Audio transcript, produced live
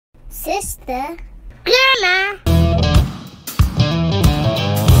Sister? Grandma!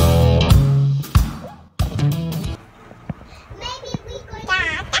 Maybe we could...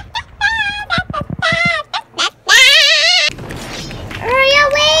 Hurry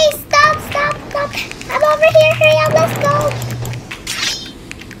away! Stop! I'm over here! Hurry up! Let's go!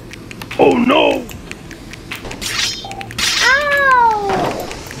 Oh no!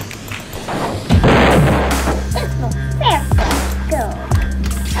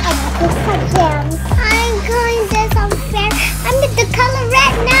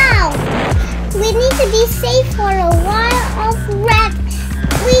 We need to be safe for a while of red.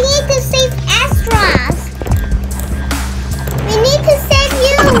 We need to save Astras. We need to save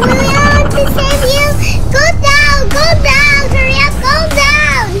you. We want to save you. Go down. Hurry up, go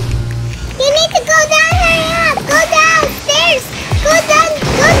down. You need to go down, hurry up. Go downstairs. Go down,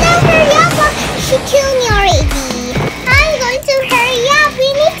 hurry up. She killed me already. I'm going to hurry up. We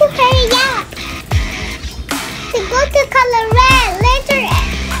need to hurry up. To go to color red. Later.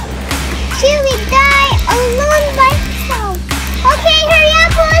 She will die alone by herself. Okay, hurry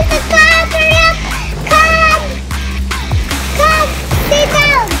up, who is the cloud? Hurry up! Come! Stay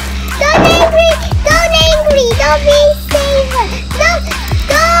down! Don't angry! Don't be saver! Go!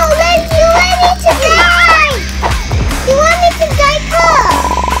 You want me to die! You want me to die, come!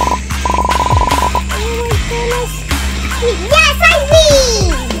 Oh my goodness. Yes, I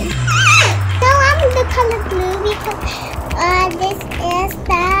win! Now I'm the color blue because this is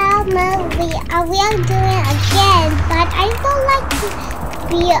the movie. We are doing it again, but I don't like to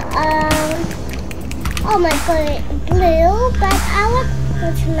be oh my god, blue, but I want to go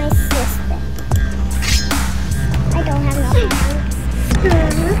to my sister. I don't have no hands.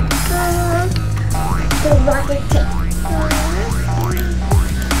 The water tank.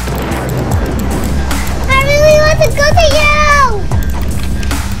 I really want to go to you.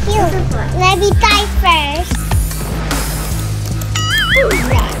 Let me die first.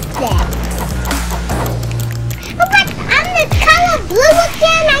 But I'm the color blue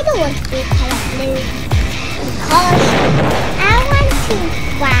again. I don't want to be color blue. Because I want to,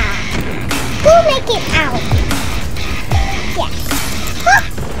 wow. Who make it out? Yes.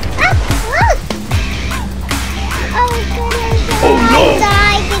 Oh goodness, I'll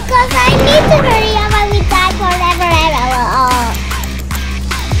die because I need to hurry up and we die forever and ever.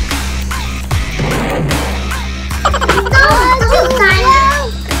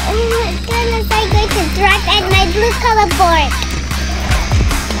 Drag at my blue color board.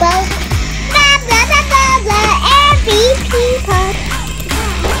 Well, blah blah blah blah blah. MVP part.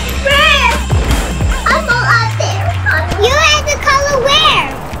 I'm all out there. You had the color where?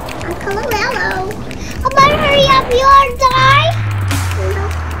 I'm color yellow. Oh, but hurry up, you'll die.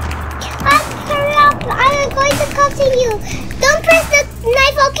 Hurry up, I'm going to come to you. Don't press the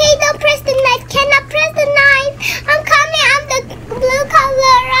knife, okay? Don't press the knife. Cannot press the knife. I'm coming. I'm the blue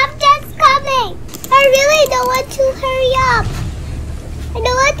color. I'm just coming. I really don't want to hurry up. I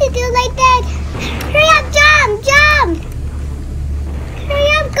don't want to do like that. Hurry up, jump. Hurry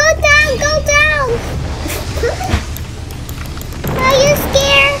up, go down. Are you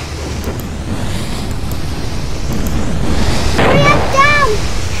scared? Hurry up, jump.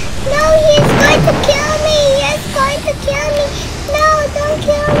 No, he's going to kill me. No, don't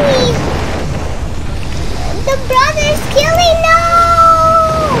kill me. The brother's killing, no.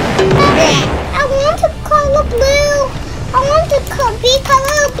 I want to color blue. I want to be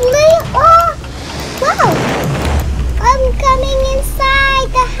color blue. Oh, wow. I'm coming inside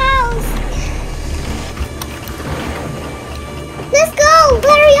the house. Let's go.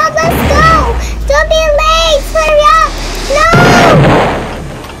 Hurry up. Let's go. Don't be late. Hurry up. No.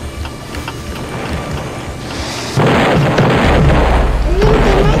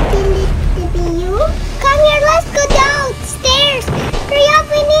 Come here. Let's go downstairs. Hurry up.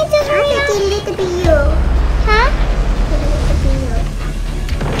 We need to hurry up. Huh?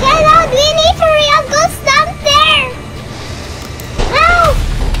 Get out, we need to hurry up, go stop there.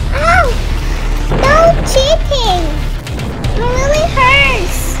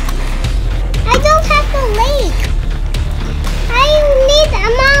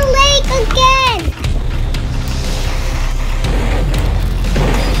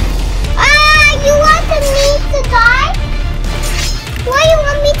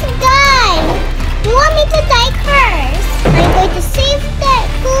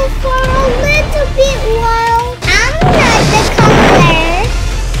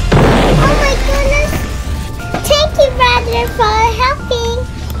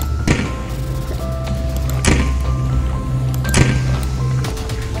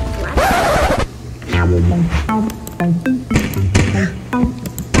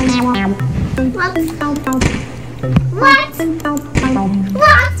 What? What?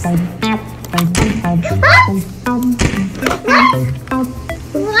 What?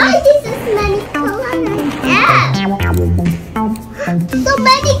 Why is this many colors I have? So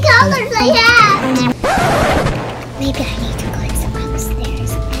many colors I have. Maybe I need to go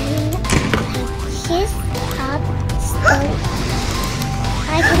upstairs and his up so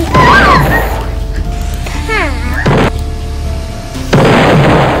I can go.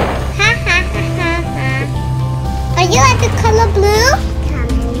 Are you at the color blue?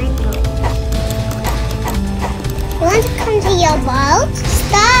 You want to come to your boat?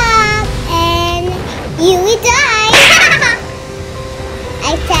 Stop and you will die. I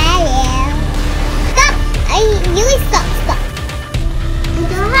tell you. Stop. You will stop. You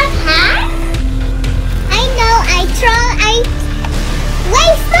don't have hair? I know.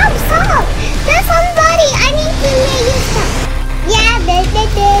 Wait, stop. There's somebody. I need to make you stop. Yeah, there.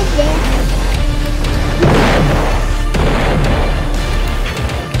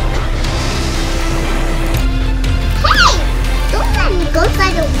 Go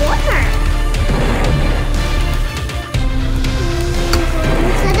inside the water.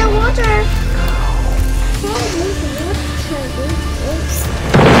 Inside the water. Hey, oops.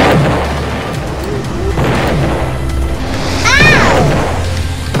 Ow!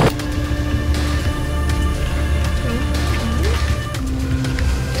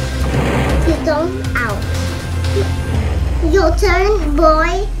 You don't out. Your turn,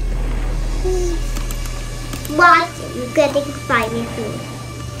 boy. What? You're getting funny food.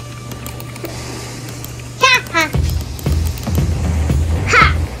 Ha!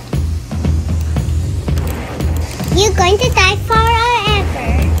 You're going to die forever.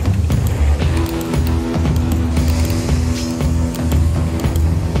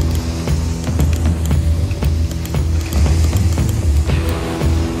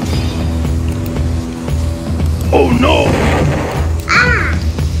 Oh no!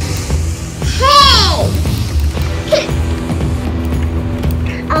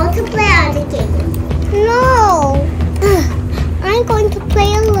 No! I'm going to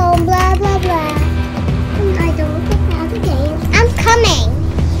play alone, blah, blah, blah. And I don't want to play the game. I'm coming.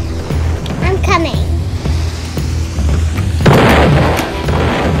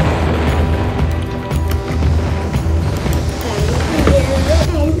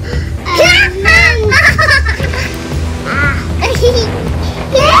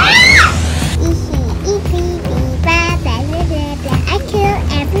 I kill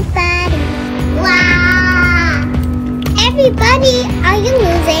everybody. Wow! Everybody, are you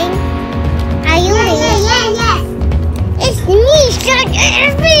losing? Are you losing? Yes. It's me, so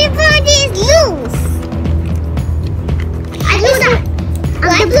everybody is loose. I'm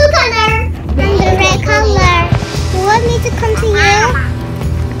the blue color. I'm the red color. You want me to come to you?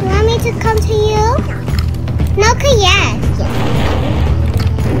 You want me to come to you? No, yes.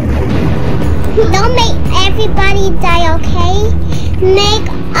 Don't make everybody die, okay? Make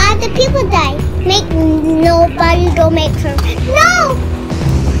other people die. Make nobody don't make her. No!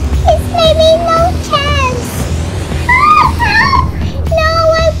 He's made me no chance. No,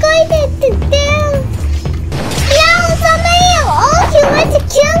 I'm going to do. No, somebody else, you want to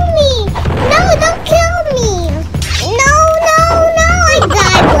kill me. No, don't kill me. No, I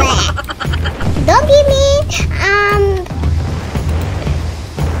died. Don't be mean.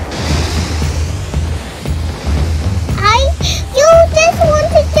 You just want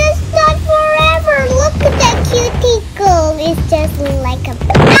to just start forever. Look at that cutie girl. It's just like a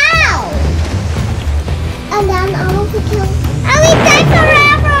ow. And then I want to kill. I will die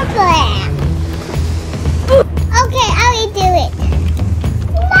forever, Blair. Okay, I will do it.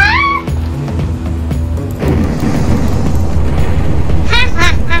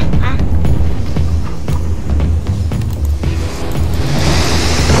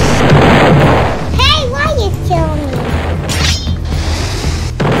 Hey, why you kill me?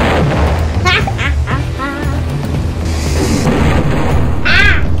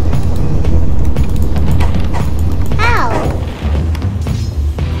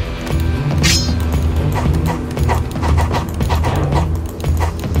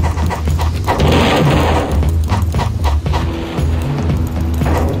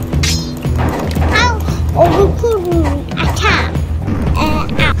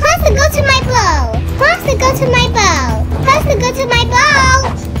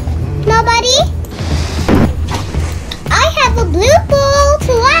 Nobody? I have a blue ball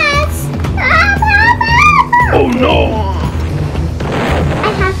to us. Oh no! I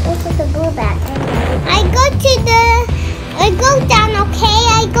have also the blue bag. I go down, okay?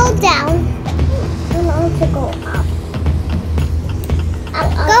 I go down. I want to go up.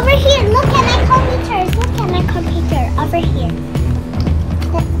 Go over here. Look, can I come over here.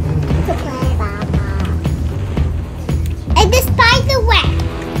 And the spider web.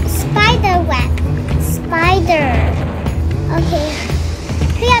 Spider web. Spider. Okay.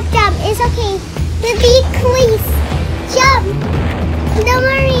 Hurry up, jump. It's okay. The big please. Jump. Don't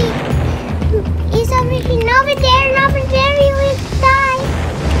worry. It's over here. Over there. Over there. You will die.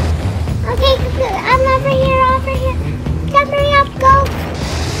 Okay. I'm over here. Over here. Jump. Hurry up. Go.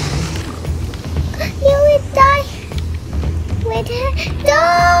 You will die. Wait. No.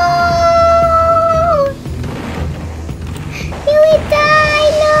 You will die.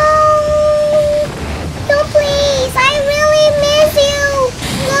 No. No, please. I really miss you.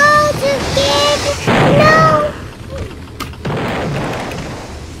 Go together. No.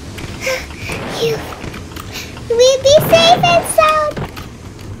 You will be safe and sound.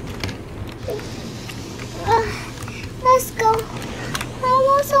 Let's go. I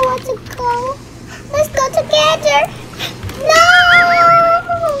also want to go. Let's go together. No.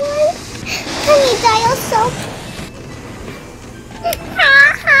 Can you die also?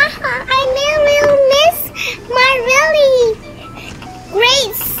 I really miss my really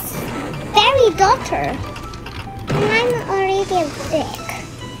great fairy daughter. And I'm already big.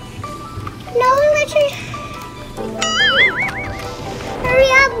 No, Richard. Hurry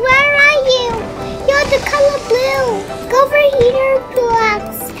up, where are you? You're the color blue. Go over here, Pulax.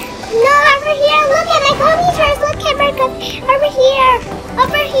 No, over here. Look at my ponytails. Look at my over here.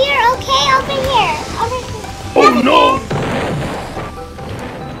 Over here, okay? Over here. Over here. Oh no!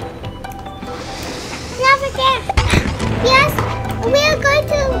 Over there. Yes, we're going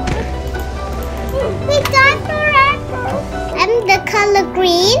to. We die forever. I'm the color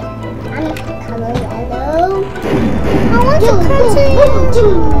green. I'm the color yellow. I want to come to you.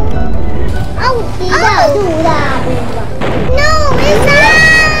 Oh. No, it's not.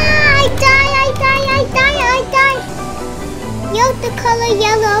 I die. You're the color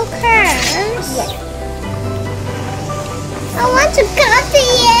yellow curves. Yes. I want to come to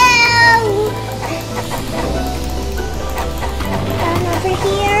you. Down over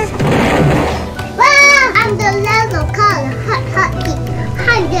here. Wow, I'm the yellow color. Hot.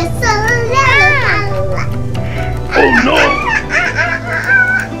 I'm the yellow color. Oh no!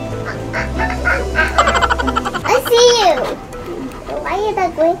 I see you. Why is that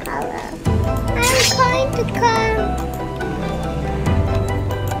green color? I'm going to come.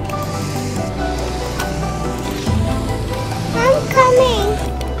 I'm coming.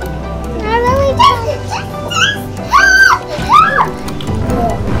 I really don't.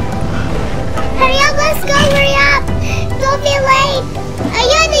 Hurry up, let's go, hurry up. Don't be late. Are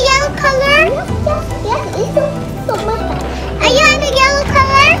you in the yellow color? Yes. Are you in the yellow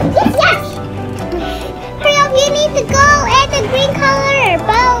color? Yes. Hurry up, you need to go and the green color,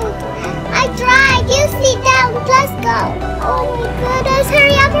 both. I tried. You sit down. Let's go. Oh my goodness.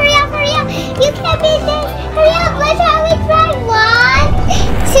 Hurry up. You can't be there. Hurry up. Let's try. 1,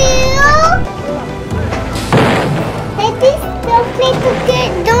 2. Let this don't play too good.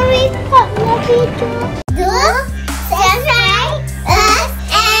 Don't report.